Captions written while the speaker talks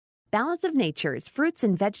Balance of Nature's fruits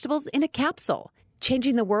and vegetables in a capsule,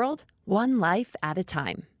 changing the world one life at a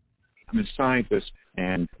time. I'm a scientist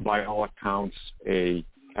and by all accounts a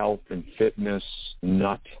health and fitness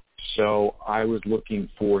nut. So I was looking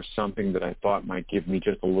for something that I thought might give me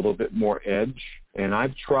just a little bit more edge. And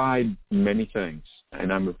I've tried many things.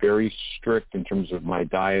 And I'm very strict in terms of my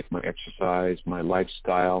diet, my exercise, my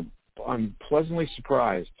lifestyle. I'm pleasantly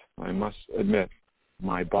surprised, I must admit.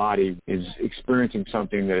 My body is experiencing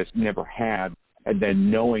something that it's never had. And then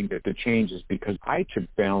knowing that the change is because I took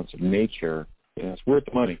Balance of Nature. And it's worth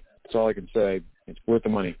the money. That's all I can say. It's worth the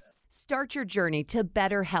money. Start your journey to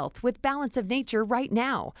better health with Balance of Nature right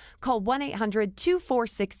now. Call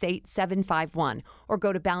 1-800-246-8751 or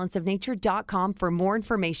go to balanceofnature.com for more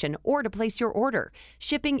information or to place your order.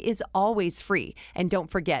 Shipping is always free. And don't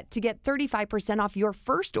forget to get 35% off your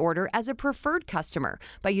first order as a preferred customer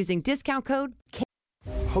by using discount code K.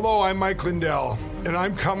 Hello, I'm Mike Lindell, and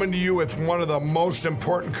I'm coming to you with one of the most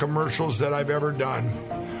important commercials that I've ever done.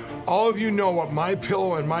 All of you know what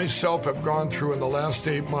MyPillow and myself have gone through in the last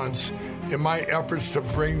 8 months in my efforts to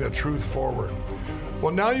bring the truth forward.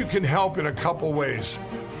 Well, now you can help in a couple ways.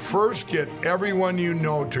 First, get everyone you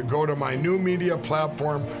know to go to my new media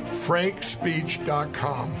platform,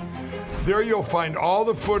 frankspeech.com. There you'll find all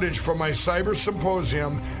the footage from my cyber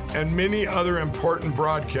symposium and many other important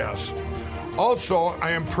broadcasts. Also, I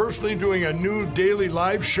am personally doing a new daily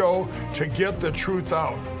live show to get the truth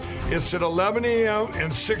out. It's at 11 a.m.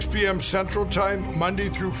 and 6 p.m. Central Time, Monday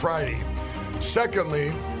through Friday.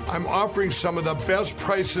 Secondly, I'm offering some of the best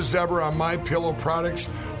prices ever on MyPillow products,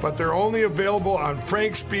 but they're only available on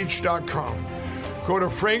frankspeech.com. Go to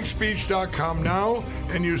frankspeech.com now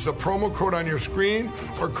and use the promo code on your screen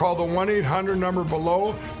or call the 1-800 number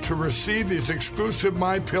below to receive these exclusive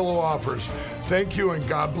MyPillow offers. Thank you and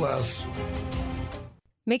God bless.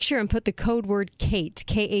 Make sure and put the code word KATE,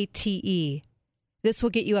 K-A-T-E. This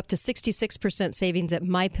will get you up to 66% savings at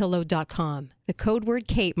MyPillow.com. The code word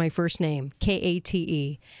KATE, my first name,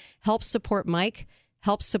 K-A-T-E. Help support Mike,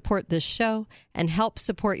 help support this show, and help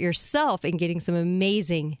support yourself in getting some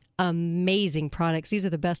amazing, amazing products. These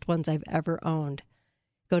are the best ones I've ever owned.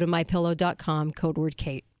 Go to MyPillow.com, code word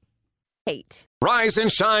KATE. Kate. Rise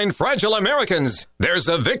and shine, fragile Americans. There's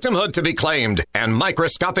a victimhood to be claimed and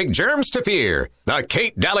microscopic germs to fear. The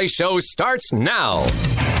Kate Dalley Show starts now.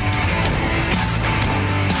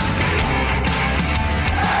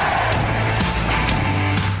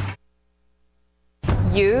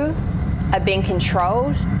 You are being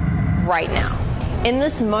controlled right now. In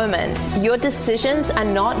this moment, your decisions are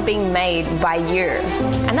not being made by you.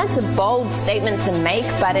 And that's a bold statement to make,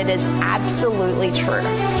 but it is absolutely true.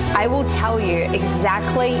 I will tell you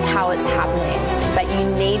exactly how it's happening, but you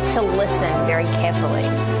need to listen very carefully.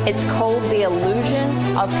 It's called the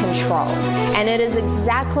illusion of control. And it is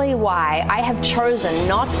exactly why I have chosen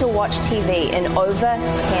not to watch TV in over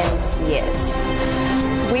 10 years.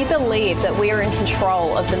 We believe that we are in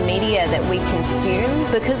control of the media that we consume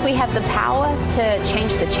because we have the power to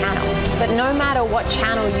change the channel. But no matter what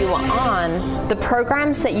channel you are on, the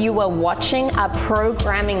programs that you are watching are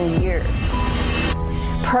programming you.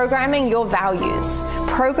 Programming your values,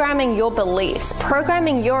 programming your beliefs,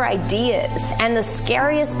 programming your ideas, and the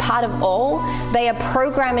scariest part of all, they are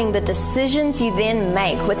programming the decisions you then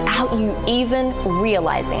make without you even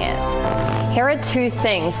realizing it. Here are two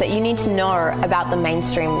things that you need to know about the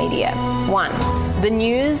mainstream media. One, the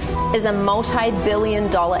news is a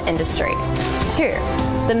multi-billion-dollar industry. Two,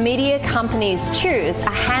 the media companies choose a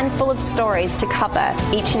handful of stories to cover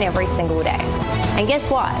each and every single day. And guess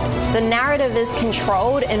what? The narrative is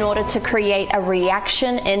controlled in order to create a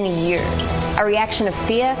reaction in you. A reaction of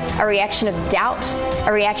fear, a reaction of doubt,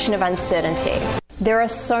 a reaction of uncertainty. There are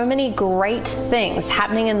so many great things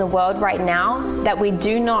happening in the world right now that we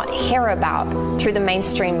do not hear about through the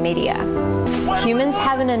mainstream media. Humans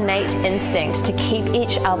have an innate instinct to keep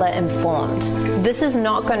each other informed. This is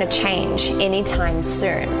not going to change anytime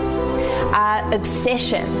soon. Our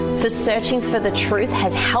obsession for searching for the truth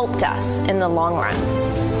has helped us in the long run.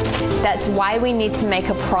 That's why we need to make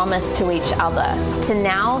a promise to each other to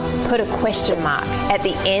now put a question mark at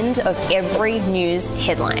the end of every news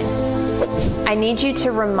headline. I need you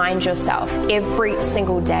to remind yourself every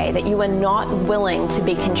single day that you are not willing to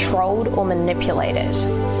be controlled or manipulated.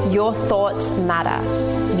 Your thoughts matter.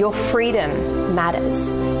 Your freedom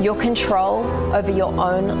matters. Your control over your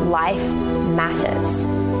own life matters.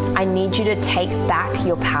 I need you to take back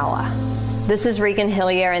your power. This is Regan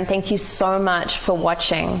Hillier, and thank you so much for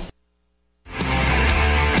watching.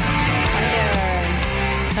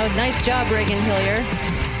 Oh, nice job, Regan Hillier.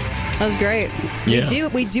 That was great. Yeah.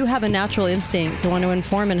 We do have a natural instinct to want to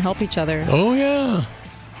inform and help each other. Oh, yeah.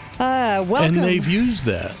 welcome. And they've used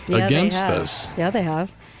that against us. Yeah, they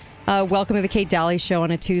have. Welcome to the Kate Dalley Show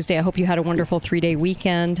on a Tuesday. I hope you had a wonderful 3-day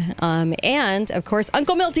weekend. And, of course,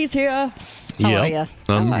 Uncle Milty's here. How are you?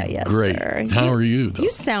 I'm great. Sir? How are you, though?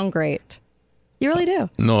 You sound great. You really do.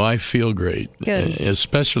 No, I feel great. Good.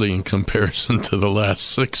 Especially in comparison to the last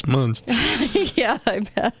 6 months. Yeah,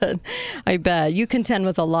 I bet. You contend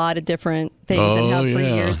with a lot of different things and have for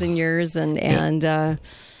years and years. And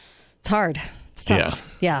it's hard. It's tough.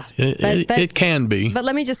 Yeah. It can be. But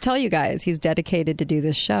let me just tell you guys, he's dedicated to do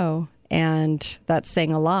this show. And that's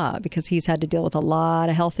saying a lot because he's had to deal with a lot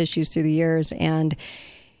of health issues through the years. And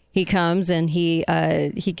he comes and he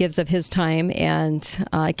gives of his time and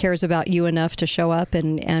cares about you enough to show up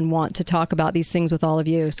and want to talk about these things with all of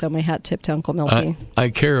you. So my hat tip to Uncle Milty. I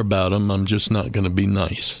care about him. I'm just not going to be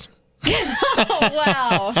nice. Oh,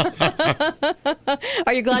 wow.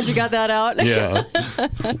 Are you glad you got that out? Yeah.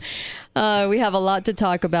 We have a lot to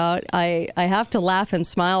talk about. I have to laugh and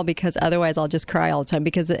smile because otherwise I'll just cry all the time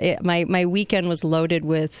because my weekend was loaded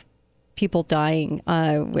with people dying.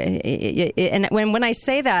 And when I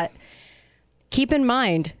say that, keep in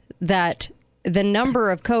mind that the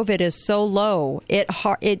number of COVID is so low.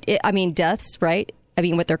 Deaths, right? I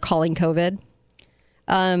mean, what they're calling COVID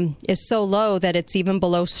is so low that it's even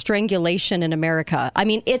below strangulation in America. I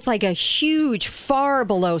mean, it's like a huge, far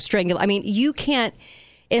below strangulation. I mean, you can't.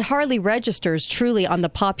 It hardly registers truly on the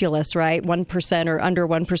populace, right? 1% or under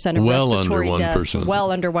 1% of respiratory deaths.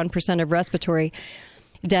 Well under 1% of respiratory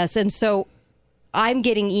deaths. And so I'm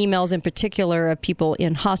getting emails in particular of people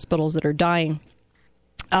in hospitals that are dying.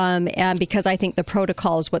 And because I think the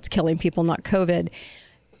protocol is what's killing people, not COVID.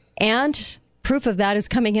 And proof of that is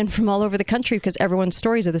coming in from all over the country because everyone's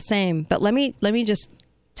stories are the same. But let me just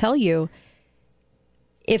tell you,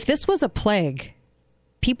 if this was a plague,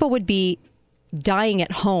 people would be dying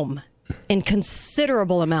at home in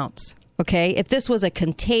considerable amounts. Okay. If this was a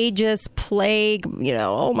contagious plague,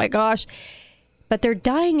 oh my gosh, but they're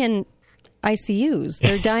dying in ICUs.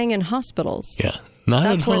 They're dying in hospitals. Yeah.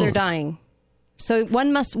 That's where they're dying. So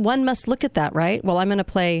one must look at that, right? Well, I'm going to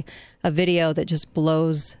play a video that just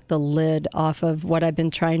blows the lid off of what I've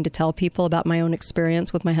been trying to tell people about my own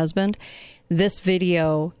experience with my husband. This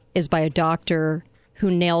video is by a doctor who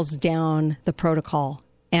nails down the protocol.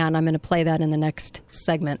 And I'm going to play that in the next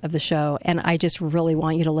segment of the show. And I just really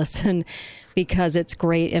want you to listen because it's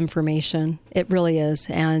great information. It really is.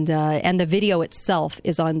 And the video itself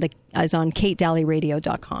is on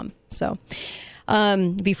KateDalleyRadio.com. So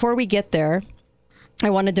before we get there, I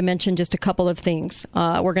wanted to mention just a couple of things.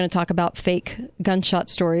 We're going to talk about fake gunshot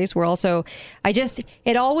stories.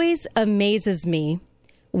 It always amazes me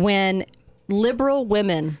when liberal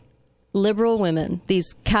women,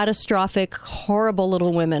 these catastrophic, horrible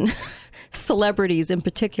little women, celebrities in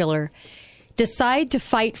particular, decide to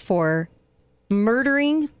fight for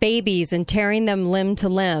murdering babies and tearing them limb to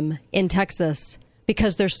limb in Texas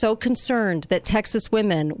because they're so concerned that Texas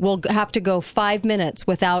women will have to go 5 minutes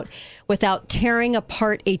without tearing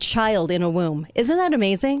apart a child in a womb. Isn't that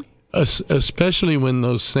amazing? Especially when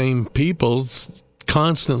those same people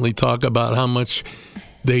constantly talk about how much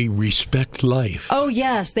they respect life. Oh,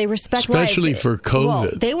 yes, they respect life. Especially for COVID. Well,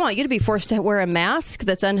 they want you to be forced to wear a mask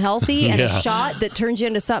that's unhealthy and a shot that turns you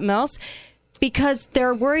into something else because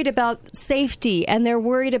they're worried about safety and they're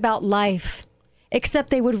worried about life. Except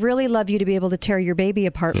they would really love you to be able to tear your baby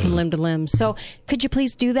apart from limb to limb. So could you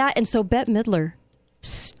please do that? And so Bette Midler,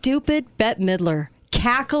 stupid Bette Midler,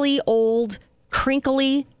 cackly, old,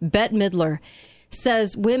 crinkly Bette Midler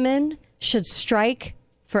says women should strike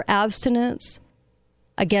for abstinence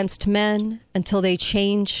against men until they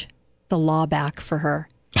change the law back for her.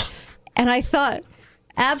 And I thought,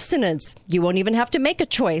 abstinence, you won't even have to make a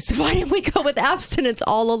choice. Why didn't we go with abstinence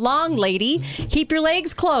all along, lady? Keep your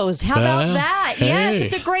legs closed. How about that? Hey. Yes,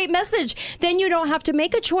 it's a great message. Then you don't have to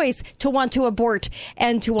make a choice to want to abort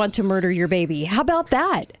and to want to murder your baby. How about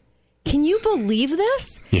that? Can you believe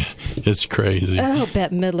this? Yeah, it's crazy. Oh,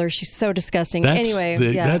 Bette Midler, she's so disgusting.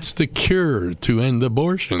 That's the cure to end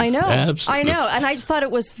abortion. I know. Abstinence. I know. And I just thought it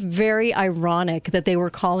was very ironic that they were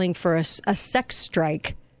calling for a sex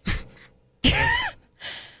strike.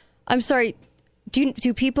 I'm sorry.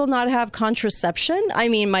 Do people not have contraception? I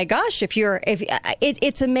mean, my gosh,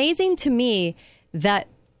 it's amazing to me that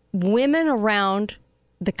women around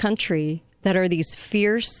the country that are these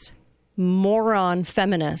fierce moron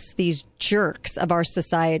feminists, these jerks of our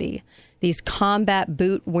society, these combat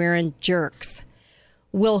boot wearing jerks,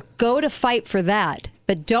 will go to fight for that,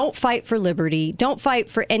 but don't fight for liberty. Don't fight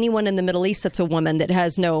for anyone in the Middle East that's a woman that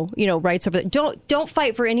has no, rights over that. Don't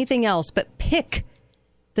fight for anything else, but pick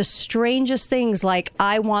The strangest things, like,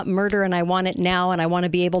 I want murder and I want it now and I want to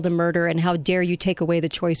be able to murder, and how dare you take away the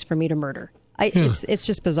choice for me to murder. It's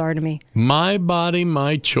just bizarre to me. My body,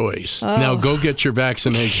 my choice. Now go get your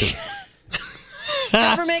vaccination.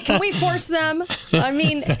 Government, can we force them? I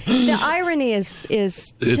mean, the irony is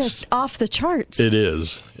just off the charts. It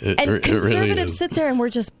is. And conservatives really is. sit there and we're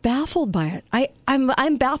just baffled by it.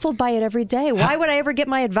 I'm baffled by it every day. Why would I ever get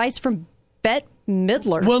my advice from Bette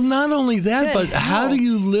Midler? Well, not only that, Good but how do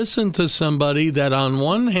you listen to somebody that on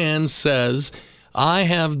one hand says, I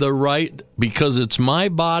have the right because it's my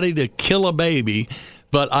body to kill a baby,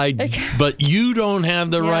 but you don't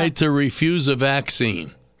have the right to refuse a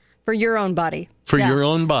vaccine for your own body. For your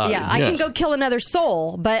own body. Yeah, I can go kill another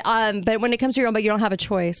soul, but when it comes to your own body, you don't have a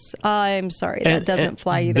choice. I'm sorry, that doesn't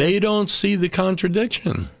fly either. They don't see the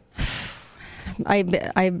contradiction.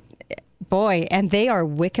 Boy, and they are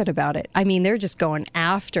wicked about it. I mean, they're just going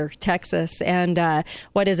after Texas. And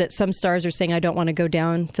what is it? Some stars are saying, I don't want to go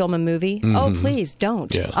down, film a movie. Mm-hmm. Oh, please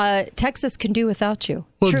don't. Yeah. Texas can do without you.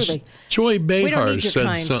 Well, truly. Joy Behar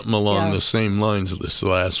said something along the same lines this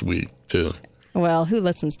last week, too. Well, who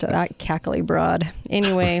listens to that cackly broad?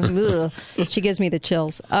 Anyway, she gives me the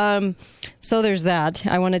chills. So there's that.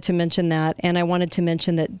 I wanted to mention that. And I wanted to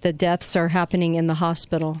mention that the deaths are happening in the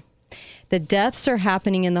hospital. The deaths are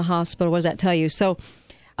happening in the hospital. What does that tell you? So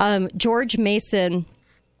George Mason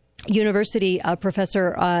University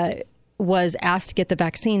professor was asked to get the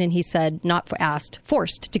vaccine, and he said, not asked,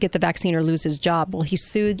 forced to get the vaccine or lose his job. Well, he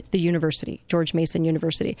sued the university, George Mason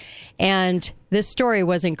University. And this story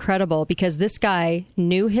was incredible because this guy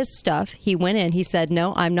knew his stuff. He went in, he said,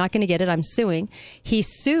 no, I'm not going to get it. I'm suing. He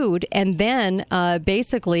sued, and then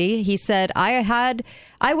basically he said, I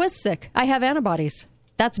was sick. I have antibodies.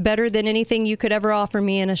 That's better than anything you could ever offer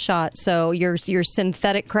me in a shot. So you're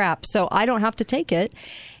synthetic crap. So I don't have to take it.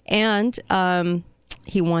 And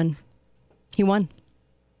he won. He won.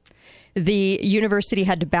 The university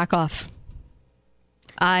had to back off.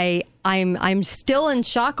 I'm still in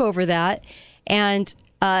shock over that. And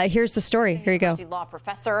here's the story. Here you go. Law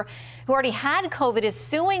professor who already had COVID is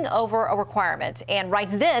suing over a requirement and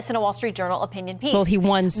writes this in a Wall Street Journal opinion piece. Well, he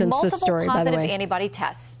won since this story, by the way. Multiple positive antibody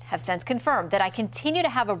tests have since confirmed that I continue to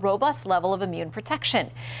have a robust level of immune protection.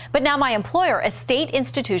 But now my employer, a state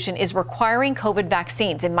institution, is requiring COVID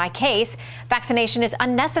vaccines. In my case, vaccination is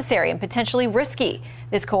unnecessary and potentially risky.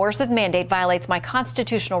 This coercive mandate violates my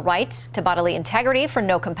constitutional right to bodily integrity for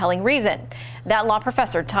no compelling reason. That law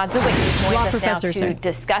professor, Todd Zawicki, joins us now to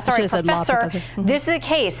discuss. All right, Professor, this is a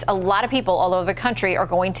case a lot of people all over the country are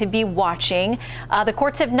going to be watching. The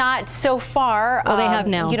courts have not so far, they have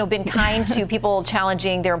now, been kind to people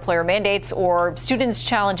challenging their employer mandates or students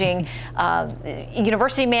challenging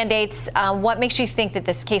university mandates. What makes you think that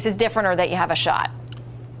this case is different or that you have a shot?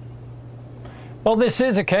 Well, this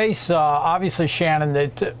is a case, obviously, Shannon,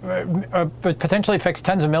 that potentially affects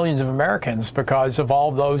tens of millions of Americans because of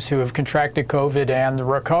all those who have contracted COVID and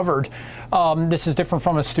recovered. This is different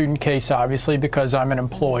from a student case, obviously, because I'm an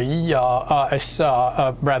employee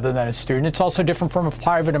rather than a student. It's also different from a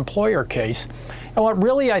private employer case. And what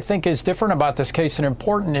really I think is different about this case and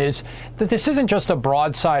important is that this isn't just a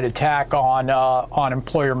broadside attack on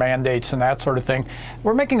employer mandates and that sort of thing.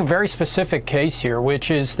 We're making a very specific case here,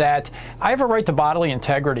 which is that I have a right to bodily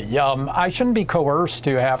integrity. I shouldn't be coerced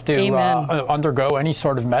to have to undergo any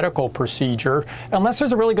sort of medical procedure unless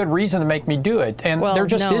there's a really good reason to make me do it. And there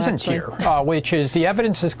just isn't here, which is the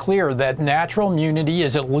evidence is clear that natural immunity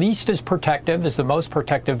is at least as protective as the most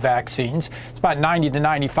protective vaccines. It's about 90 to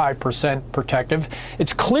 95% protective.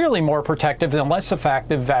 It's clearly more protective than less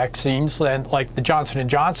effective vaccines than like the Johnson &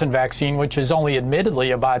 Johnson vaccine, which is only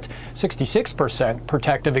admittedly about 66%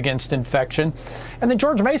 protective against infection. And the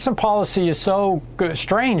George Mason policy is so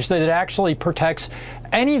strange that it actually protects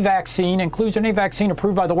any vaccine, includes any vaccine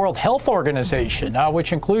approved by the World Health Organization,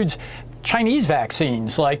 which includes Chinese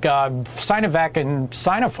vaccines like Sinovac and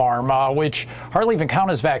Sinopharm, which hardly even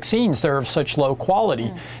count as vaccines. They're of such low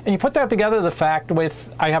quality. And you put that together, the fact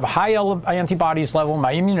with I have a high antibodies level,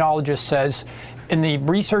 my immunologist says, and the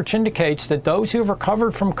research indicates that those who have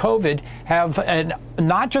recovered from COVID have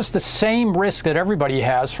not just the same risk that everybody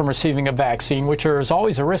has from receiving a vaccine, which there is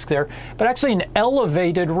always a risk there, but actually an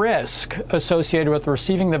elevated risk associated with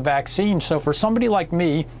receiving the vaccine. So for somebody like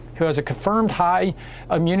me, who has a confirmed high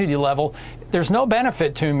immunity level, there's no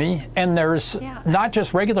benefit to me, and there's not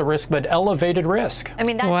just regular risk, but elevated risk. I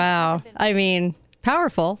mean, wow. I mean,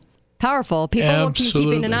 powerful. People will keep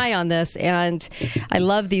keeping an eye on this, and I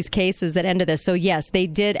love these cases that end of this. So yes, they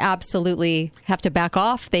did absolutely have to back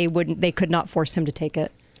off. They could not force him to take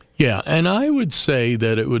it. Yeah, and I would say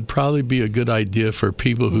that it would probably be a good idea for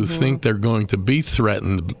people who think they're going to be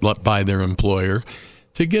threatened by their employer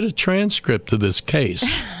to get a transcript of this case.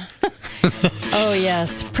 Oh,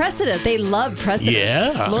 yes. Precedent. They love precedent.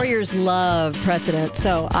 Yeah. Lawyers love precedent.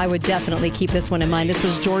 So I would definitely keep this one in mind. This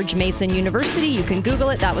was George Mason University. You can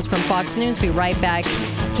Google it. That was from Fox News. Be right back.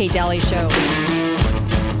 Kate Dalley Show.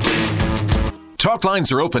 Talk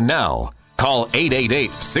lines are open now. Call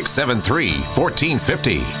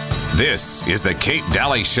 888-673-1450. This is the Kate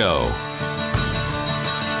Dalley Show.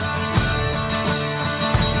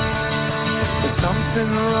 There's something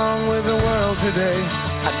wrong with the world today.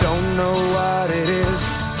 I don't know what it is.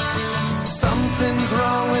 Something's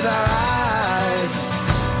wrong with our eyes.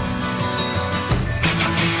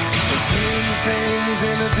 We're seeing things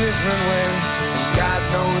in a different way, and God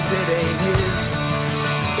knows it ain't his.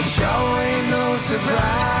 It sure ain't no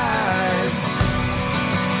surprise.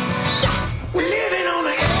 We're living on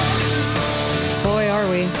the edge. Boy, are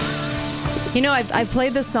we. You know, I've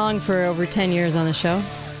played this song for over 10 years on the show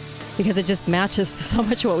because it just matches so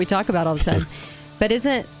much of what we talk about all the time. But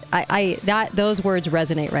those words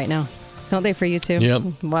resonate right now, don't they, for you too?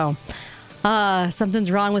 Yep. Wow.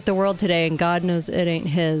 Something's wrong with the world today, and God knows it ain't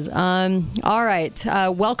his. All right.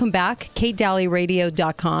 Welcome back.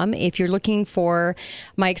 KateDalleyRadio.com. If you're looking for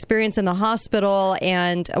my experience in the hospital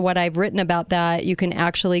and what I've written about that, you can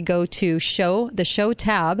actually go to the show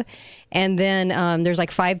tab. And then there's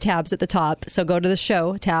like 5 tabs at the top. So go to the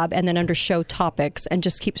show tab and then under show topics and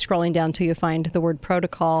just keep scrolling down till you find the word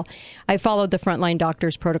protocol. I followed the Frontline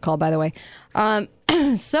Doctors protocol, by the way. And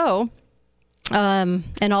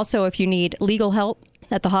also if you need legal help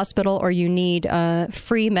at the hospital or you need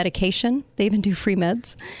free medication, they even do free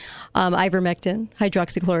meds. Ivermectin,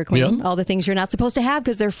 hydroxychloroquine, all the things you're not supposed to have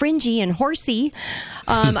because they're fringy and horsey.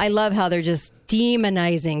 I love how they're just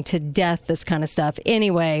demonizing to death this kind of stuff.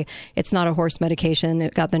 Anyway, it's not a horse medication.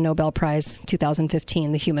 It got the Nobel Prize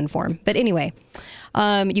 2015, the human form. But anyway,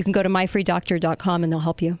 you can go to myfreedoctor.com and they'll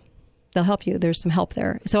help you. They'll help you. There's some help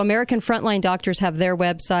there. So American Frontline Doctors have their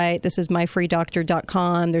website. This is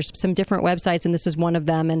myfreedoctor.com. There's some different websites, and this is one of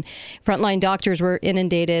them. And Frontline Doctors were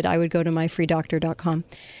inundated. I would go to myfreedoctor.com.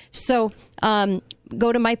 So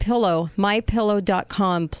go to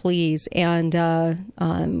mypillow.com, please. And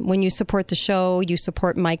when you support the show, you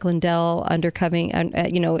support Mike Lindell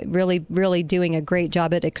really, really doing a great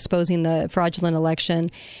job at exposing the fraudulent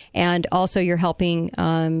election. And also you're helping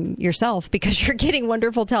yourself because you're getting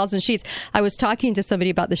wonderful towels and sheets. I was talking to somebody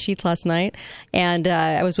about the sheets last night, and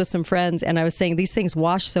I was with some friends, and I was saying these things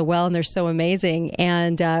wash so well and they're so amazing.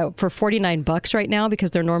 And for $49 right now,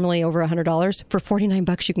 because they're normally over $100, for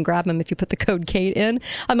 $49 you can grab them if you put the code Kate in.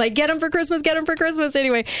 I'm like, get them for Christmas, get them for Christmas.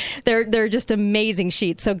 Anyway, they're just amazing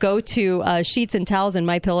sheets. So go to sheets and towels and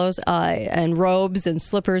MyPillows and robes and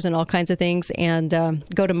slippers and all kinds of things, and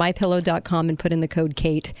go to mypillow.com and put in the code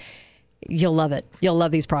Kate. You'll love it. You'll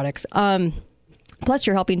love these products. Plus,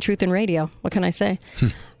 you're helping Truth in Radio. What can I say?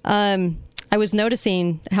 I was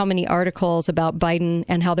noticing how many articles about Biden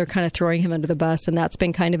and how they're kind of throwing him under the bus, and that's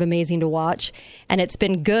been kind of amazing to watch. And it's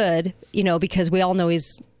been good, because we all know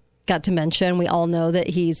he's got dementia, and we all know that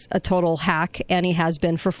he's a total hack, and he has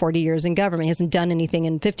been for 40 years in government. He hasn't done anything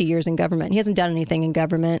in 50 years in government. He hasn't done anything in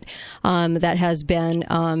government that has been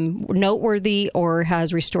noteworthy or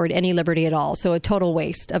has restored any liberty at all. So a total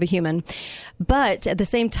waste of a human. But at the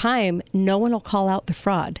same time, no one will call out the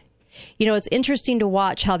fraud. It's interesting to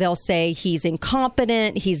watch how they'll say he's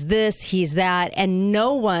incompetent, he's this, he's that, and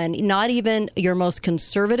no one, not even your most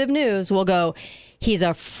conservative news, will go, he's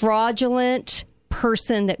a fraudulent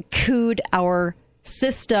person that cooed our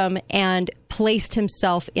system and placed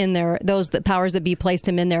himself in there, the powers that be placed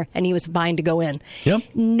him in there, and he was fine to go in. Yep.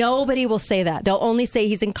 Nobody will say that. They'll only say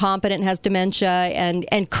he's incompetent, has dementia,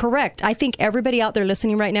 and correct. I think everybody out there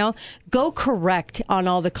listening right now, go correct on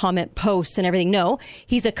all the comment posts and everything. No,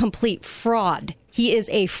 he's a complete fraud. He is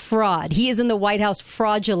a fraud. He is in the White House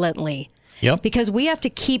fraudulently. Yep. Because we have to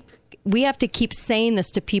keep saying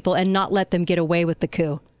this to people and not let them get away with the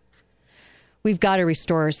coup. We've got to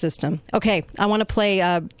restore our system. Okay, I want to play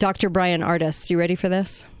Dr. Bryan Ardiss. You ready for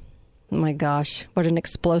this? Oh my gosh, what an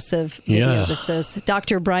explosive video this is.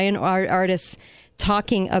 Dr. Bryan Ardiss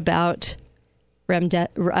talking about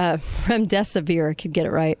remdesivir. I could get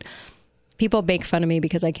it right. People make fun of me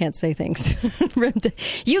because I can't say things.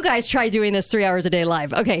 You guys try doing this 3 hours a day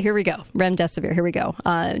live. Okay, here we go. Remdesivir. Here we go.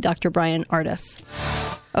 Dr. Bryan Ardiss.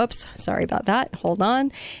 Oops, sorry about that. Hold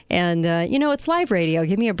on. And, it's live radio.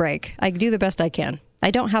 Give me a break. I do the best I can. I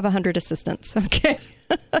don't have 100 assistants. Okay.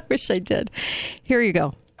 I wish I did. Here you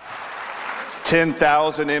go.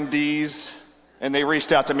 10,000 MDs, and they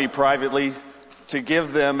reached out to me privately to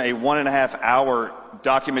give them a 1.5-hour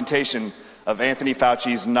documentation of Anthony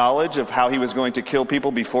Fauci's knowledge of how he was going to kill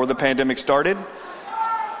people before the pandemic started,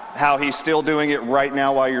 how he's still doing it right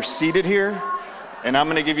now while you're seated here, and I'm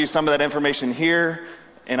going to give you some of that information here,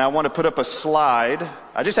 and I want to put up a slide.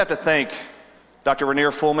 I just have to thank Dr.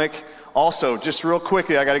 Rainier Fulmick. Also, just real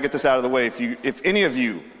quickly, I got to get this out of the way. If any of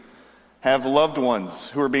you have loved ones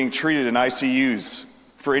who are being treated in ICUs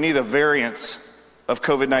for any of the variants of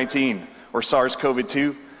COVID-19 or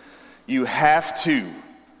SARS-CoV-2, you have to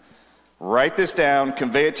write this down,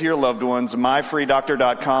 convey it to your loved ones,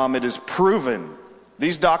 myfreedoctor.com. It is proven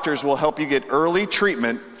these doctors will help you get early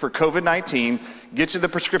treatment for COVID-19, get you the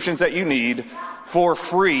prescriptions that you need for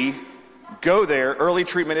free. Go there. Early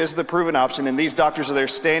treatment is the proven option, and these doctors are there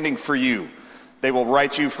standing for you. They will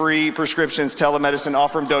write you free prescriptions, telemedicine,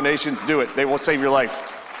 offer them donations. Do it. They will save your life.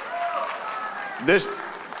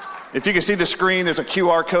 If you can see the screen, there's a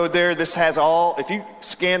QR code there. This has all, if you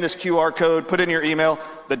scan this QR code, put in your email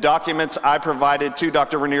the documents I provided to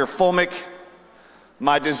Dr. Rainier Fulmick,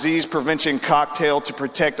 my disease prevention cocktail to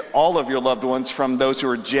protect all of your loved ones from those who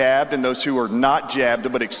are jabbed and those who are not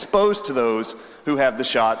jabbed but exposed to those who have the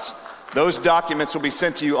shots. Those documents will be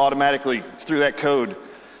sent to you automatically through that code.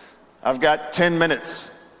 I've got 10 minutes.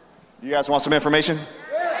 You guys want some information?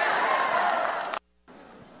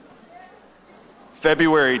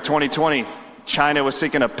 February 2020, China was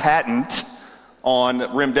seeking a patent on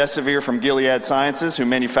remdesivir from Gilead Sciences, who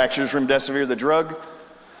manufactures remdesivir, the drug.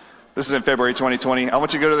 This is in February 2020. I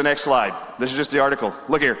want you to go to the next slide. This is just the article.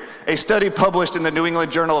 Look here. A study published in the New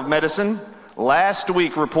England Journal of Medicine last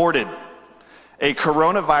week reported a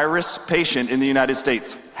coronavirus patient in the United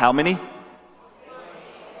States. How many?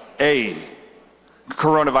 A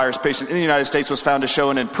coronavirus patient in the United States was found to show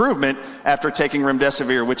an improvement after taking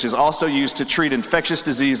remdesivir, which is also used to treat infectious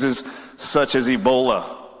diseases such as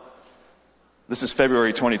Ebola. This is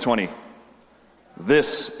February 2020.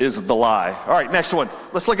 This is the lie. All right, next one.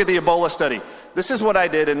 Let's look at the Ebola study. This is what I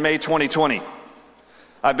did in May 2020.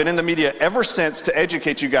 I've been in the media ever since to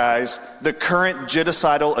educate you guys the current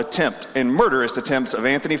genocidal attempt and murderous attempts of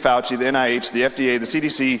Anthony Fauci, the NIH, the FDA, the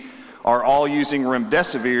CDC, are all using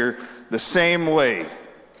remdesivir the same way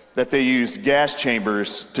that they used gas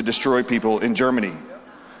chambers to destroy people in Germany.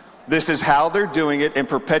 This is how they're doing it and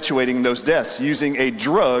perpetuating those deaths, using a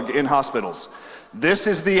drug in hospitals. This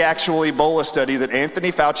is the actual Ebola study that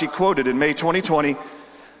Anthony Fauci quoted in May 2020,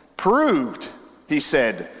 proved, he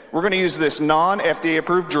said, we're going to use this non-FDA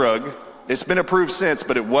approved drug. It's been approved since,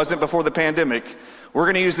 but it wasn't before the pandemic. We're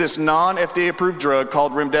going to use this non-FDA approved drug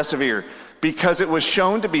called remdesivir because it was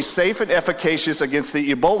shown to be safe and efficacious against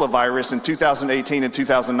the Ebola virus in 2018 and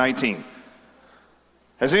 2019.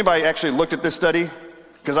 Has anybody actually looked at this study?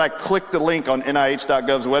 Because I clicked the link on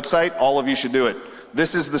NIH.gov's website. All of you should do it.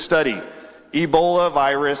 This is the study. Ebola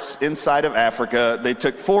virus inside of Africa. They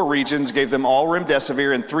took 4 regions, gave them all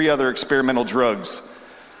remdesivir and 3 other experimental drugs.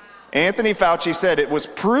 Anthony Fauci said it was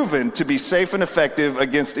proven to be safe and effective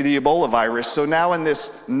against the Ebola virus. So now in this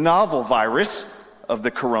novel virus of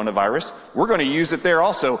the coronavirus, we're going to use it there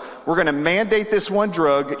also. We're going to mandate this one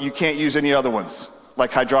drug. You can't use any other ones,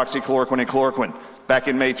 like hydroxychloroquine and chloroquine, back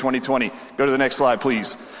in May 2020. Go to the next slide,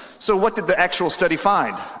 please. So what did the actual study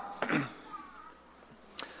find?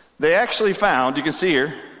 They actually found, you can see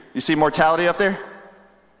here, you see mortality up there?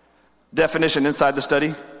 Definition inside the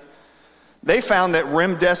study. They found that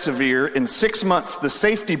remdesivir, in 6 months, the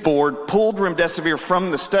safety board pulled remdesivir from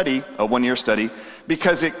the study, a 1-year study,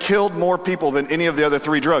 because it killed more people than any of the other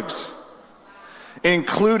 3 drugs,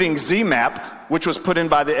 including ZMapp, which was put in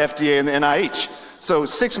by the FDA and the NIH. So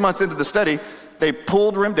 6 months into the study, they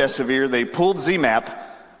pulled remdesivir, they pulled ZMapp,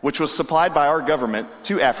 which was supplied by our government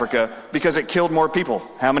to Africa because it killed more people.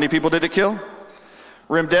 How many people did it kill?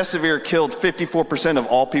 Remdesivir killed 54% of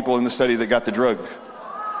all people in the study that got the drug.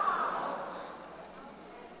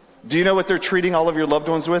 Do you know what they're treating all of your loved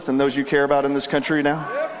ones with and those you care about in this country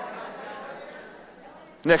now?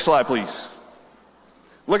 Next slide, please.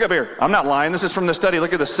 Look up here. I'm not lying. This is from the study.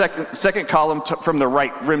 Look at the second column from the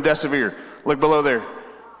right, remdesivir. Look below there.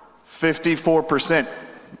 54%.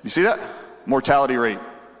 You see that? Mortality rate.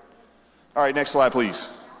 All right, next slide, please.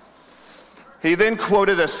 He then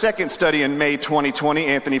quoted a second study in May 2020,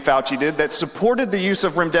 Anthony Fauci did, that supported the use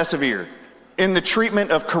of remdesivir in the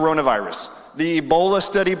treatment of coronavirus. The Ebola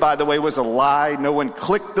study, by the way, was a lie. No one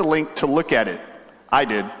clicked the link to look at it. I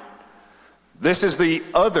did. This is the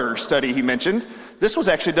other study he mentioned. This was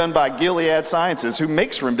actually done by Gilead Sciences, who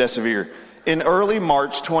makes remdesivir. In early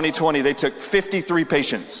March 2020, they took 53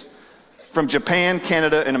 patients from Japan,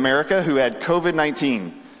 Canada, and America who had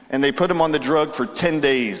COVID-19, and they put them on the drug for 10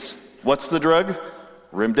 days. What's the drug?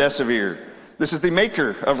 Remdesivir. This is the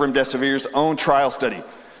maker of remdesivir's own trial study.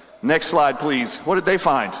 Next slide, please. What did they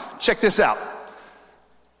find? Check this out.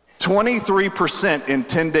 23% in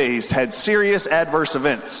 10 days had serious adverse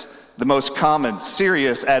events. The most common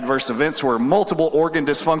serious adverse events were multiple organ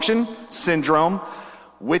dysfunction syndrome,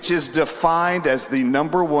 which is defined as the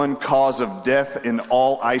 #1 cause of death in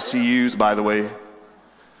all ICUs, by the way.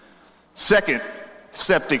 Second,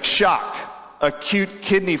 septic shock, acute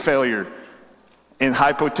kidney failure, and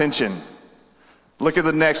hypotension. Look at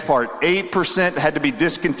the next part. 8% had to be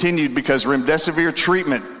discontinued because remdesivir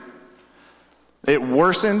treatment, it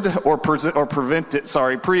worsened or prevented,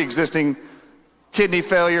 pre-existing kidney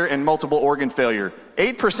failure and multiple organ failure.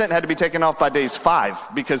 8% had to be taken off by days 5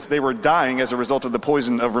 because they were dying as a result of the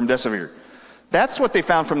poison of remdesivir. That's what they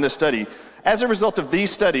found from this study. As a result of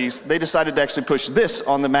these studies, they decided to actually push this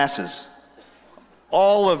on the masses.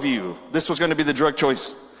 All of you, this was going to be the drug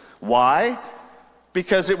choice. Why?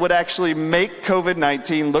 Because it would actually make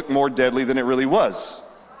COVID-19 look more deadly than it really was.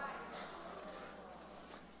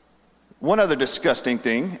 One other disgusting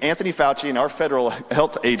thing, Anthony Fauci and our federal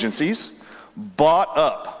health agencies bought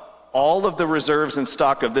up all of the reserves and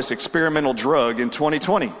stock of this experimental drug in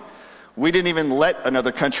 2020. We didn't even let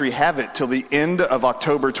another country have it till the end of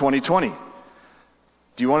October 2020.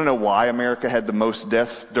 Do you want to know why America had the most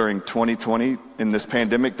deaths during 2020 in this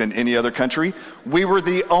pandemic than any other country? We were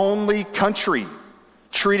the only country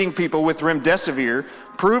treating people with remdesivir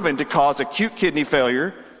proven to cause acute kidney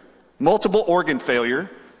failure, multiple organ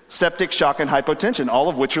failure, septic shock, and hypotension, all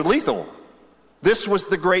of which are lethal. This was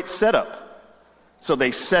the great setup. So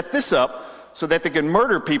they set this up so that they could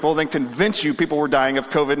murder people, then convince you people were dying of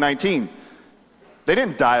COVID-19. They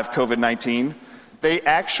didn't die of COVID-19. They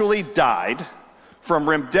actually died from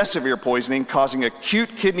remdesivir poisoning causing acute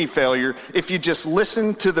kidney failure. If you just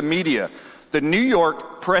listen to the media, the New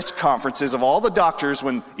York press conferences of all the doctors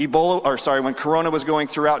when Corona was going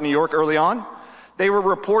throughout New York early on, they were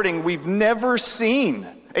reporting we've never seen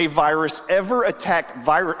a virus ever attack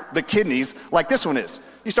the kidneys like this one is.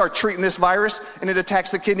 You start treating this virus and it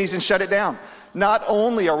attacks the kidneys and shut it down. Not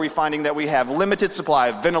only are we finding that we have limited supply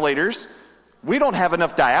of ventilators, we don't have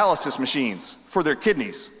enough dialysis machines for their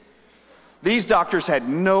kidneys. These doctors had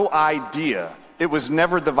no idea it was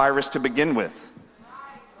never the virus to begin with.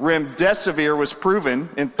 Remdesivir was proven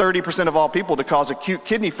in 30% of all people to cause acute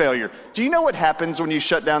kidney failure. Do you know what happens when you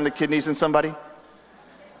shut down the kidneys in somebody?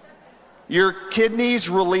 Your kidneys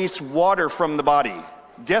release water from the body.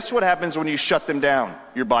 Guess what happens when you shut them down?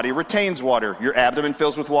 Your body retains water. Your abdomen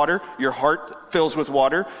fills with water. Your heart fills with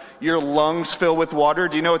water. Your lungs fill with water.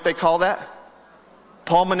 Do you know what they call that?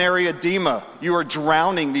 Pulmonary edema. You are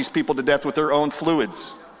drowning these people to death with their own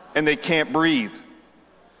fluids, and they can't breathe.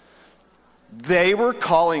 They were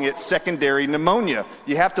calling it secondary pneumonia.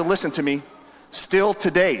 You have to listen to me. Still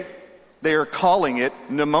today, they are calling it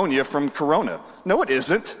pneumonia from corona. No, it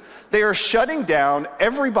isn't. They are shutting down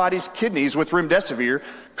everybody's kidneys with remdesivir,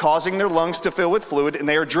 causing their lungs to fill with fluid, and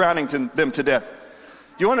they are drowning them to death.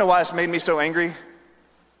 Do you want to know why this made me so angry?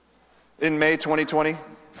 In May 2020,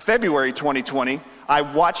 February 2020, I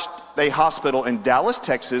watched a hospital in Dallas,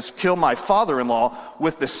 Texas, kill my father-in-law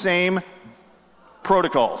with the same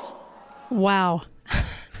protocols. Wow.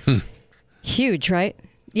 Huge, right?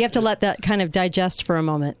 You have to let that kind of digest for a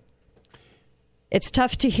moment. It's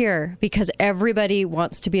tough to hear because everybody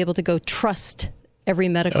wants to be able to go trust every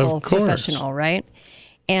medical professional, right?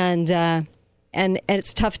 And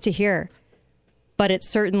it's tough to hear, but it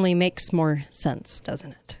certainly makes more sense,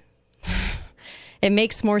 doesn't it? It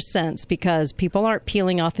makes more sense because people aren't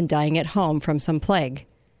peeling off and dying at home from some plague.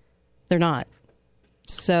 They're not.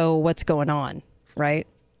 So what's going on, right?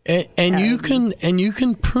 And you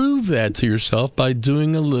can prove that to yourself by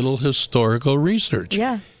doing a little historical research.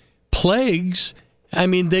 Yeah. Plagues, I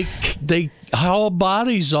mean, they haul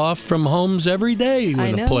bodies off from homes every day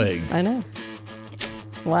with a plague. I know.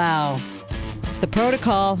 Wow. It's the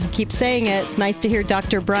protocol. I keep saying it. It's nice to hear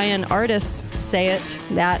Dr. Bryan Ardiss say it.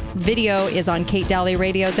 That video is on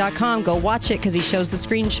KateDalleyRadio.com. Go watch it because he shows the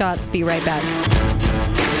screenshots. Be right back.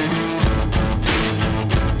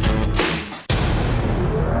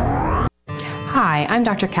 Hi, I'm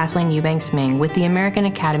Dr. Kathleen Eubanks-Ming with the American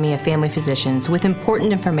Academy of Family Physicians with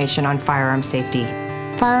important information on firearm safety.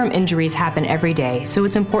 Firearm injuries happen every day, so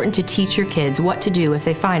it's important to teach your kids what to do if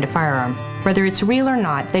they find a firearm. Whether it's real or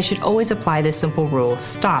not, they should always apply this simple rule: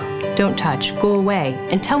 stop, don't touch, go away,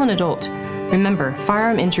 and tell an adult. Remember,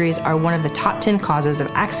 firearm injuries are one of the top 10 causes of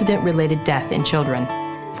accident-related death in children.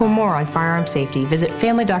 For more on firearm safety, visit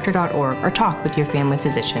familydoctor.org or talk with your family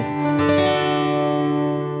physician.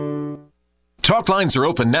 Talk lines are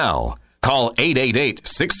open now. Call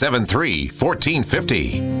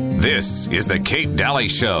 888-673-1450. This is the Kate Dalley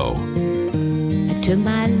Show. I took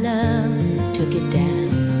my love, took it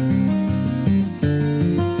down.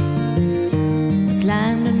 I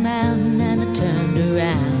climbed a mountain and I turned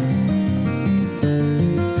around.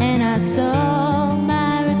 And I saw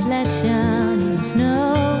my reflection in the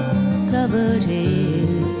snow-covered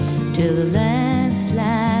hills till the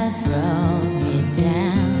landslide brought me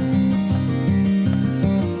down.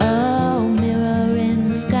 Oh, mirror in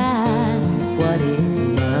the sky, what is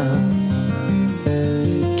love?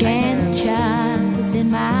 Can the child within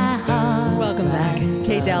my heart? Welcome back.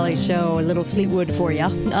 Kate Dalley Show, a little Fleetwood for you.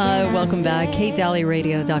 Welcome back.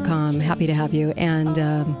 KateDalleyRadio.com. Happy to have you. And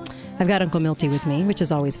I've got Uncle Milty with me, which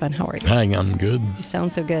is always fun. How are you? Hi, I'm good. You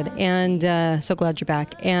sound so good. And so glad you're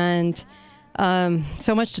back. And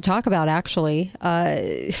so much to talk about, actually.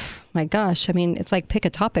 My gosh. I mean, it's like pick a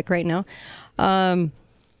topic right now. I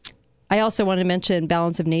also wanted to mention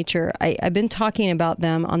Balance of Nature. I've been talking about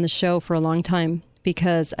them on the show for a long time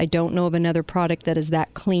because I don't know of another product that is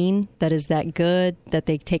that clean, that is that good, that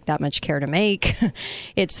they take that much care to make.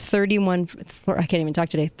 It's 31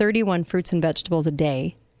 fruits and vegetables a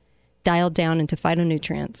day, dialed down into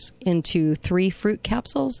phytonutrients, into 3 fruit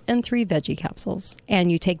capsules and 3 veggie capsules.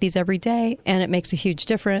 And you take these every day, and it makes a huge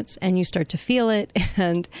difference, and you start to feel it.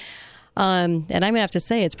 And I'm going to have to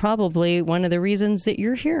say, it's probably one of the reasons that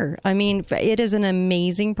you're here. I mean, it is an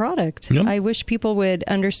amazing product. Yep. I wish people would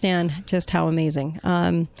understand just how amazing.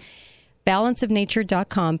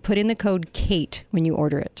 Balanceofnature.com. Put in the code KATE when you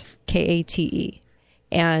order it, KATE.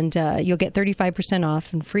 And you'll get 35%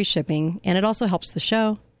 off and free shipping. And it also helps the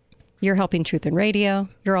show. You're helping Truth in Radio.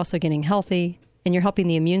 You're also getting healthy. And you're helping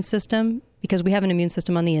the immune system because we have an immune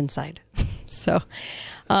system on the inside. So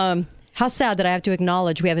how sad that I have to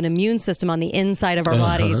acknowledge we have an immune system on the inside of our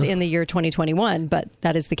bodies in the year 2021, but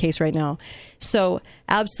that is the case right now. So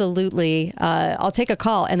absolutely, I'll take a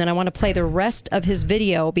call, and then I want to play the rest of his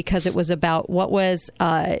video because it was about what the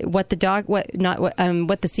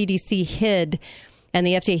CDC hid and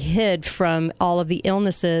the FDA hid from all of the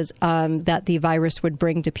illnesses that the virus would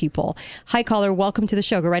bring to people. Hi, caller. Welcome to the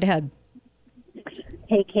show. Go right ahead.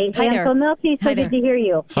 Hey, Kate. Hi there. Uncle Milty. So good to hear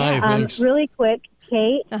you. Hi, thanks. Really quick,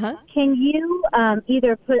 Kate, can you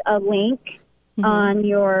either put a link on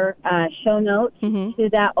your show notes to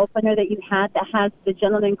that opener that you had that has the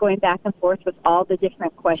gentleman going back and forth with all the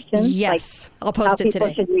different questions? Yes. Like I'll post it today. How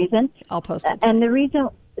people should reason? I'll post it. And the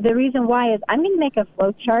reason why is I'm going to make a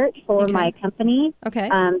flow chart for my company. Okay.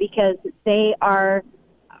 Because they are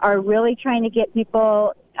really trying to get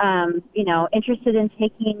people, interested in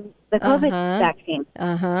taking the COVID vaccine.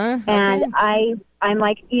 And I'm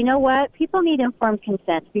like, you know what? People need informed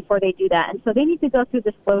consent before they do that. And so they need to go through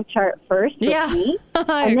this flow chart first with me,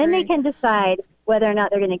 and then they can decide whether or not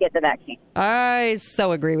they're going to get the vaccine. I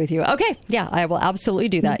so agree with you. Okay. Yeah, I will absolutely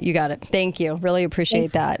do that. You got it. Thank you. Really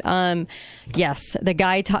appreciate that. Yes, the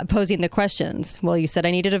guy posing the questions. Well, you said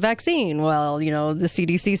I needed a vaccine. Well, the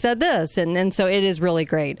CDC said this. And so it is really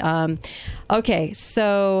great. Okay,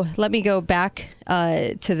 so let me go back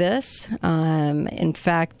to this. In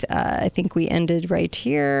fact, I think we ended right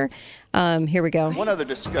here. Here we go. One other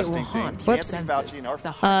disgusting thing. Whoops.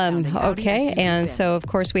 Okay, and so of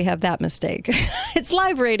course we have that mistake. It's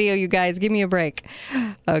live radio, you guys. Give me a break.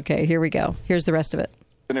 Okay, here we go. Here's the rest of it.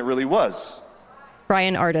 And it really was.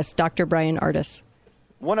 Bryan Ardiss, Dr. Bryan Ardiss.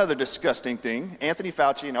 One other disgusting thing. Anthony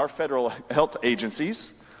Fauci and our federal health agencies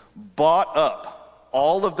bought up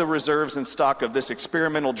all of the reserves and stock of this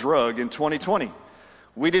experimental drug in 2020.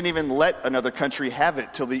 We didn't even let another country have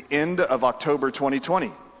it till the end of October 2020.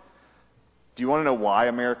 Do you want to know why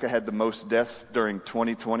America had the most deaths during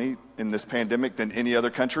 2020 in this pandemic than any other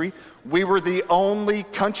country? We were the only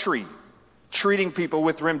country treating people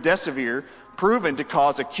with remdesivir proven to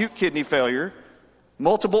cause acute kidney failure,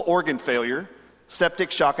 multiple organ failure,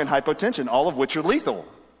 septic shock, and hypotension, all of which are lethal.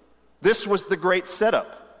 This was the great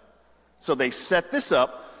setup. So they set this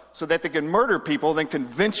up so that they could murder people, then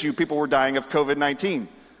convince you people were dying of COVID-19.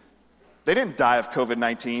 They didn't die of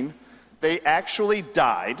COVID-19. They actually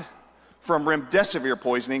died from remdesivir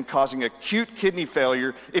poisoning causing acute kidney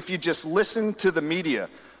failure. If you just listen to the media,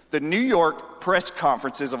 the New York press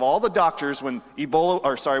conferences of all the doctors when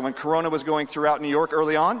Corona was going throughout New York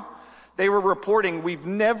early on, they were reporting we've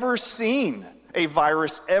never seen a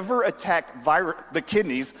virus ever attack the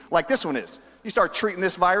kidneys like this one is. You start treating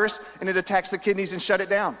this virus and it attacks the kidneys and shut it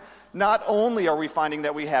down. Not only are we finding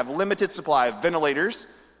that we have limited supply of ventilators,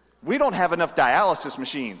 we don't have enough dialysis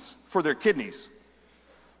machines for their kidneys.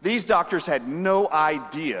 These doctors had no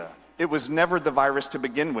idea it was never the virus to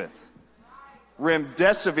begin with.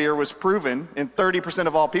 Remdesivir was proven in 30%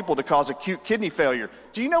 of all people to cause acute kidney failure.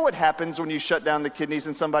 Do you know what happens when you shut down the kidneys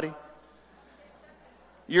in somebody?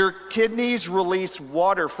 Your kidneys release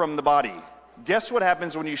water from the body. Guess what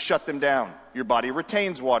happens when you shut them down? Your body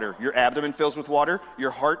retains water. Your abdomen fills with water.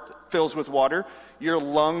 Your heart fills with water. Your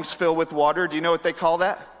lungs fill with water. Do you know what they call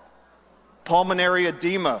that? Pulmonary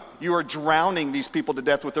edema. You are drowning these people to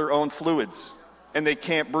death with their own fluids, and they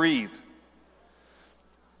can't breathe.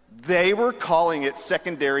 They were calling it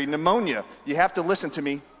secondary pneumonia. You have to listen to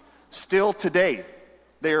me. Still today,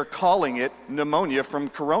 they are calling it pneumonia from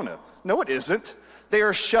corona. No, it isn't. They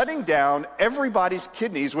are shutting down everybody's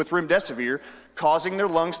kidneys with remdesivir, causing their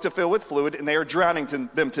lungs to fill with fluid, and they are drowning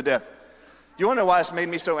them to death. Do you want to know why this made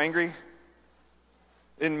me so angry?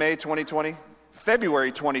 In May 2020,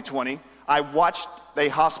 February 2020, I watched a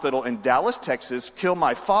hospital in Dallas, Texas, kill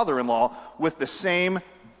my father-in-law with the same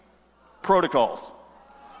protocols.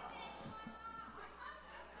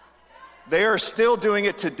 They are still doing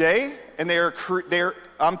it today, and they're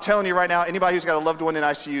I'm telling you right now, anybody who's got a loved one in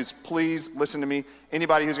ICUs, please listen to me.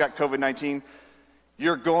 Anybody who's got COVID-19,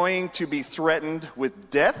 you're going to be threatened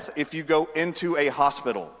with death if you go into a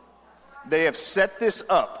hospital. They have set this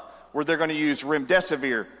up where they're going to use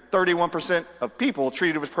remdesivir. 31% of people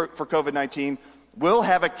treated for COVID-19 will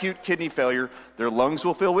have acute kidney failure. Their lungs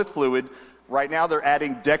will fill with fluid. Right now they're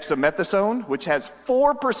adding dexamethasone, which has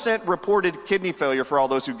 4% reported kidney failure for all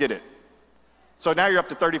those who get it. So now you're up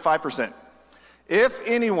to 35%. If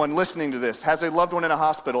anyone listening to this has a loved one in a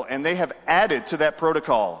hospital and they have added to that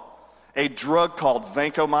protocol a drug called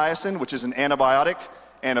vancomycin, which is an antibiotic.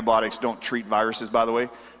 Antibiotics don't treat viruses, by the way.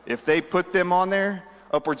 If they put them on there,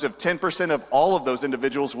 upwards of 10% of all of those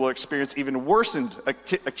individuals will experience even worsened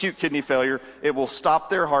acute kidney failure. It will stop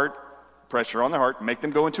their heart, pressure on their heart, make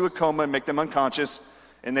them go into a coma and make them unconscious,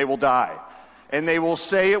 and they will die. And they will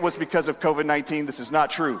say it was because of COVID-19. This is not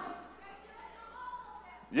true.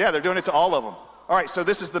 Yeah, they're doing it to all of them. All right, so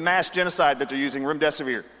this is the mass genocide that they're using,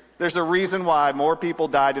 remdesivir. There's a reason why more people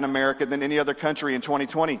died in America than any other country in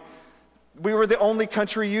 2020. We were the only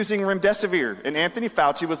country using remdesivir, and Anthony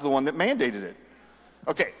Fauci was the one that mandated it.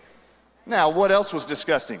 Okay, now what else was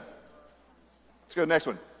disgusting? Let's go to the next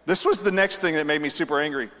one. This was the next thing that made me super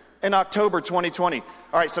angry. In October 2020. All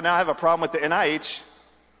right, so now I have a problem with the NIH,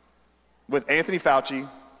 with Anthony Fauci,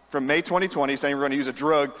 from May 2020, saying we're going to use a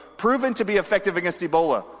drug proven to be effective against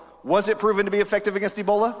Ebola. Was it proven to be effective against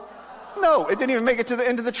Ebola? No, it didn't even make it to the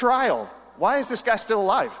end of the trial. Why is this guy still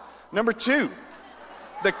alive? Number two.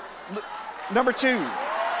 Number two.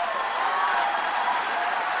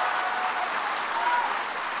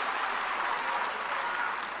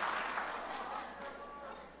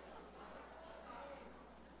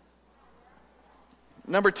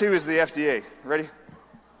 Number two is the FDA. Ready?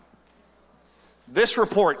 This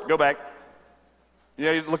report, go back.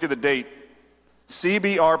 You look at the date.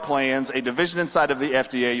 CBR plans, a division inside of the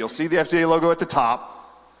FDA. You'll see the FDA logo at the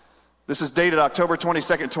top. This is dated October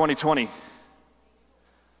 22nd, 2020.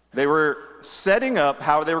 They were setting up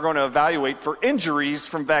how they were going to evaluate for injuries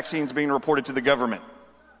from vaccines being reported to the government.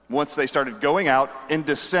 Once they started going out in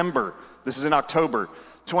December, this is in October,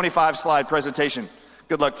 25-slide presentation.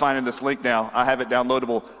 Good luck finding this link now. I have it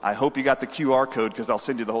downloadable. I hope you got the QR code because I'll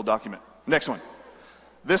send you the whole document. Next one.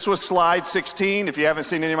 This was slide 16. If you haven't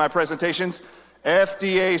seen any of my presentations,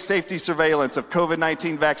 FDA safety surveillance of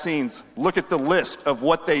COVID-19 vaccines. Look at the list of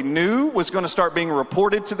what they knew was going to start being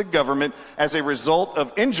reported to the government as a result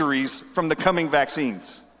of injuries from the coming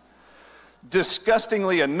vaccines.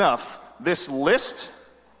 Disgustingly enough, this list,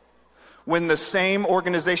 when the same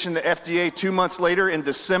organization, the FDA, 2 months later in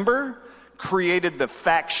December, created the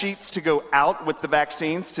fact sheets to go out with the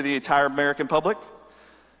vaccines to the entire American public,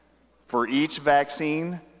 for each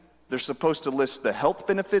vaccine, they're supposed to list the health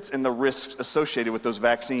benefits and the risks associated with those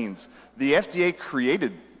vaccines. The FDA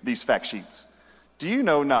created these fact sheets. Do you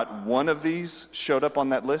know not one of these showed up on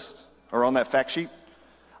that list or on that fact sheet?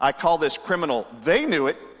 I call this criminal. They knew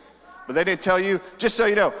it, but they didn't tell you. Just so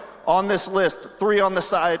you know, on this list, 3 on the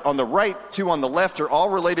side, on the right, 2 on the left are all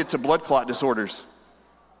related to blood clot disorders.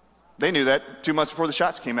 They knew that 2 months before the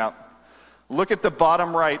shots came out. Look at the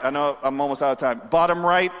bottom right. I know I'm almost out of time. Bottom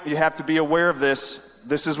right, you have to be aware of this.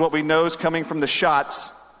 This is what we know is coming from the shots.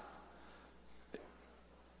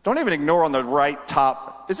 Don't even ignore on the right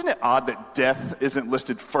top. Isn't it odd that death isn't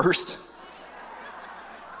listed first?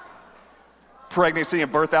 Pregnancy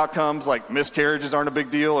and birth outcomes like miscarriages aren't a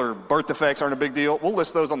big deal or birth defects aren't a big deal. We'll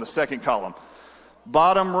list those on the second column.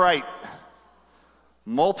 Bottom right,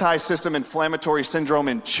 multi-system inflammatory syndrome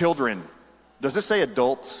in children. Does this say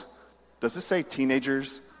adults? Does this say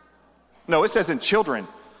teenagers? No, it says in children.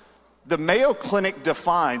 The Mayo Clinic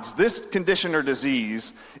defines this condition or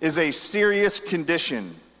disease is a serious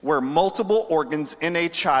condition where multiple organs in a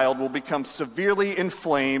child will become severely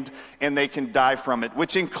inflamed and they can die from it,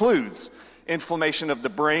 which includes inflammation of the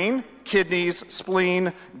brain, kidneys,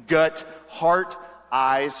 spleen, gut, heart,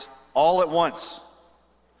 eyes, all at once.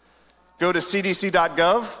 Go to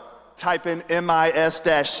cdc.gov, type in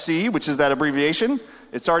MIS-C, which is that abbreviation.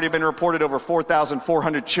 It's already been reported over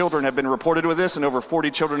 4,400 children have been reported with this, and over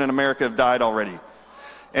 40 children in America have died already.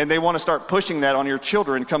 And they want to start pushing that on your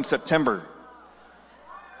children come September.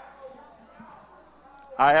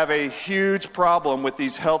 I have a huge problem with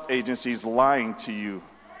these health agencies lying to you.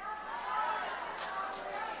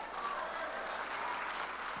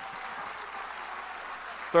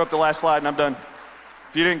 Throw up the last slide and I'm done.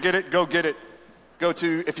 If you didn't get it, go get it. Go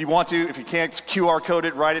to, if you want to, if you can't, QR code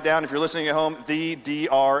it, write it down. If you're listening at home,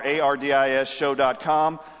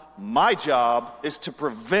 theDRARDIS.show.com. My job is to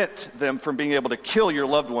prevent them from being able to kill your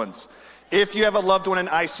loved ones. If you have a loved one in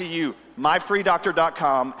ICU,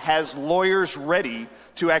 myfreedoctor.com has lawyers ready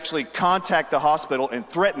to actually contact the hospital and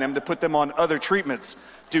threaten them to put them on other treatments.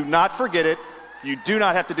 Do not forget it. You do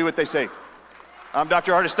not have to do what they say. I'm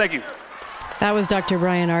Dr. Ardiss. Thank you. That was Dr.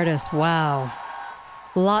 Bryan Ardiss. Wow.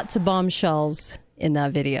 Lots of bombshells in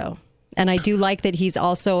that video. And I do like that he's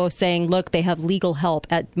also saying, look, they have legal help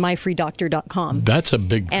at myfreedoctor.com. That's a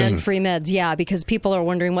big thing. And free meds, yeah, because people are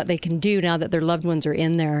wondering what they can do now that their loved ones are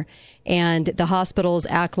in there. And the hospitals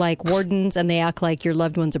act like wardens and they act like your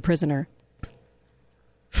loved one's a prisoner.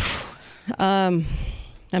 I'm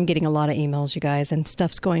getting a lot of emails, you guys, and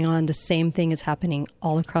stuff's going on. The same thing is happening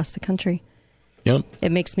all across the country. Yep.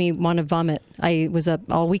 It makes me want to vomit. I was up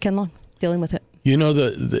all weekend long dealing with it. You know,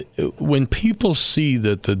 when people see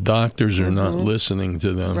that the doctors are not listening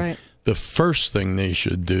to them, right, the first thing they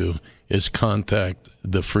should do is contact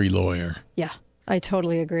the free lawyer. Yeah, I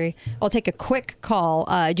totally agree. I'll take a quick call.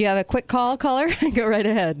 Do you have a quick call, caller? Go right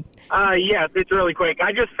ahead. Yes, it's really quick.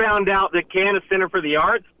 I just found out that Kansas Center for the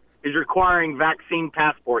Arts is requiring vaccine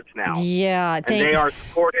passports now. Yeah. And they are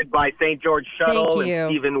supported by St. George Shuttle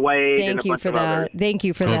and Stephen Wade and a bunch of others. Thank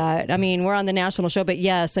you for that. I mean, we're on the national show, but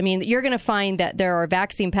yes, I mean, you're going to find that there are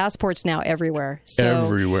vaccine passports now everywhere. So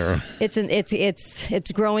everywhere.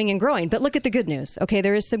 It's growing and growing. But look at the good news. Okay,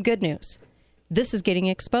 there is some good news. This is getting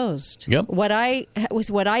exposed. Yep. What I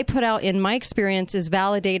put out in my experience is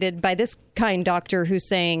validated by this kind doctor who's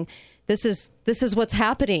saying, This is what's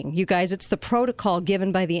happening, you guys. It's the protocol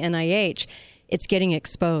given by the NIH. It's getting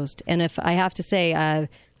exposed. And if I have to say, I've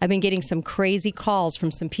been getting some crazy calls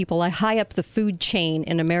from some people high up the food chain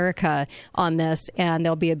in America on this, and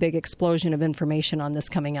there'll be a big explosion of information on this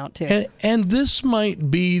coming out, too. And this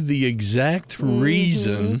might be the exact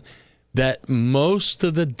reason that most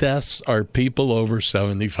of the deaths are people over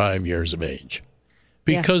 75 years of age.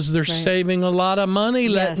 Because they're saving a lot of money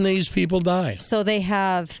letting these people die. So they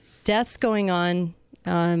have deaths going on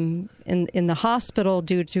in the hospital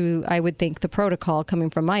due to, I would think, the protocol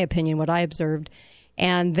coming from my opinion, what I observed.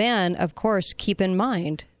 And then, of course, keep in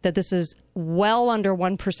mind that this is well under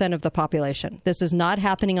 1% of the population. This is not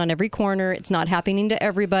happening on every corner. It's not happening to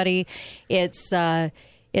everybody. It's a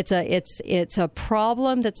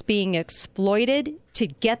problem that's being exploited to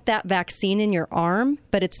get that vaccine in your arm,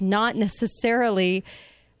 but it's not necessarily,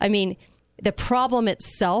 I mean, the problem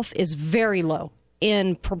itself is very low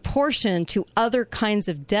in proportion to other kinds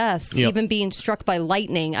of deaths, even being struck by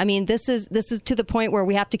lightning. I mean, this is to the point where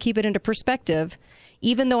we have to keep it into perspective.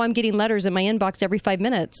 Even though I'm getting letters in my inbox every 5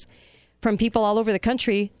 minutes from people all over the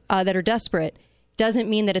country that are desperate, doesn't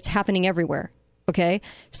mean that it's happening everywhere. Okay,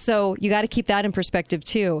 so you got to keep that in perspective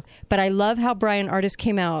too. But I love how Bryan Ardiss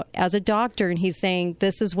came out as a doctor and he's saying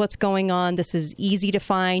this is what's going on. This is easy to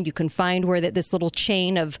find. You can find where this little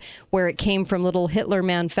chain of where it came from, little Hitler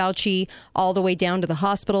man Fauci, all the way down to the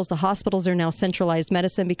hospitals. The hospitals are now centralized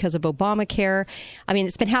medicine because of Obamacare. I mean,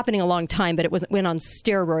 it's been happening a long time, but it went on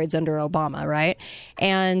steroids under Obama, right?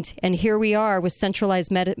 And here we are with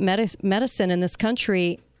centralized medicine in this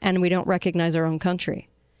country, and we don't recognize our own country.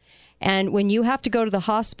 And when you have to go to the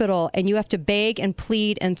hospital and you have to beg and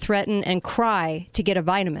plead and threaten and cry to get a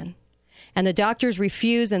vitamin, and the doctors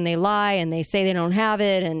refuse and they lie and they say they don't have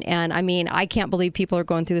it, and I mean, I can't believe people are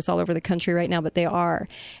going through this all over the country right now, but they are.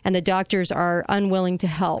 And the doctors are unwilling to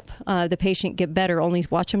help the patient get better, only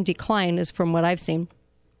watch them decline, is from what I've seen.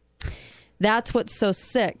 That's what's so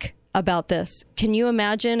sick about this. Can you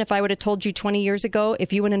imagine if I would have told you 20 years ago,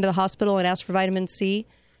 if you went into the hospital and asked for vitamin C,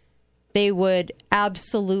 they would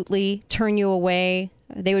absolutely turn you away.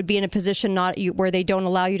 They would be in a position where they don't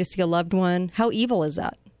allow you to see a loved one. How evil is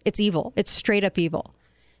that? It's evil. It's straight up evil.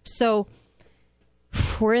 So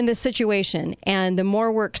we're in this situation, and the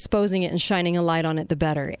more we're exposing it and shining a light on it, the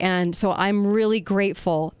better. And so I'm really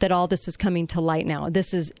grateful that all this is coming to light now.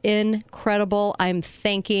 This is incredible. I'm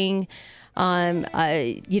thanking,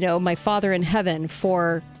 my Father in heaven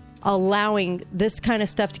for allowing this kind of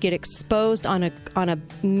stuff to get exposed on a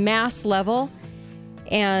mass level.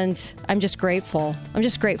 And I'm just grateful.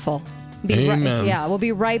 Amen. We'll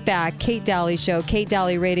be right back. Kate Dalley Show,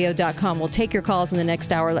 KateDalleyRadio.com. We'll take your calls in the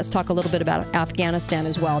next hour. Let's talk a little bit about Afghanistan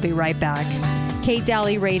as well. I'll be right back.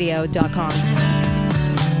 KateDalleyRadio.com.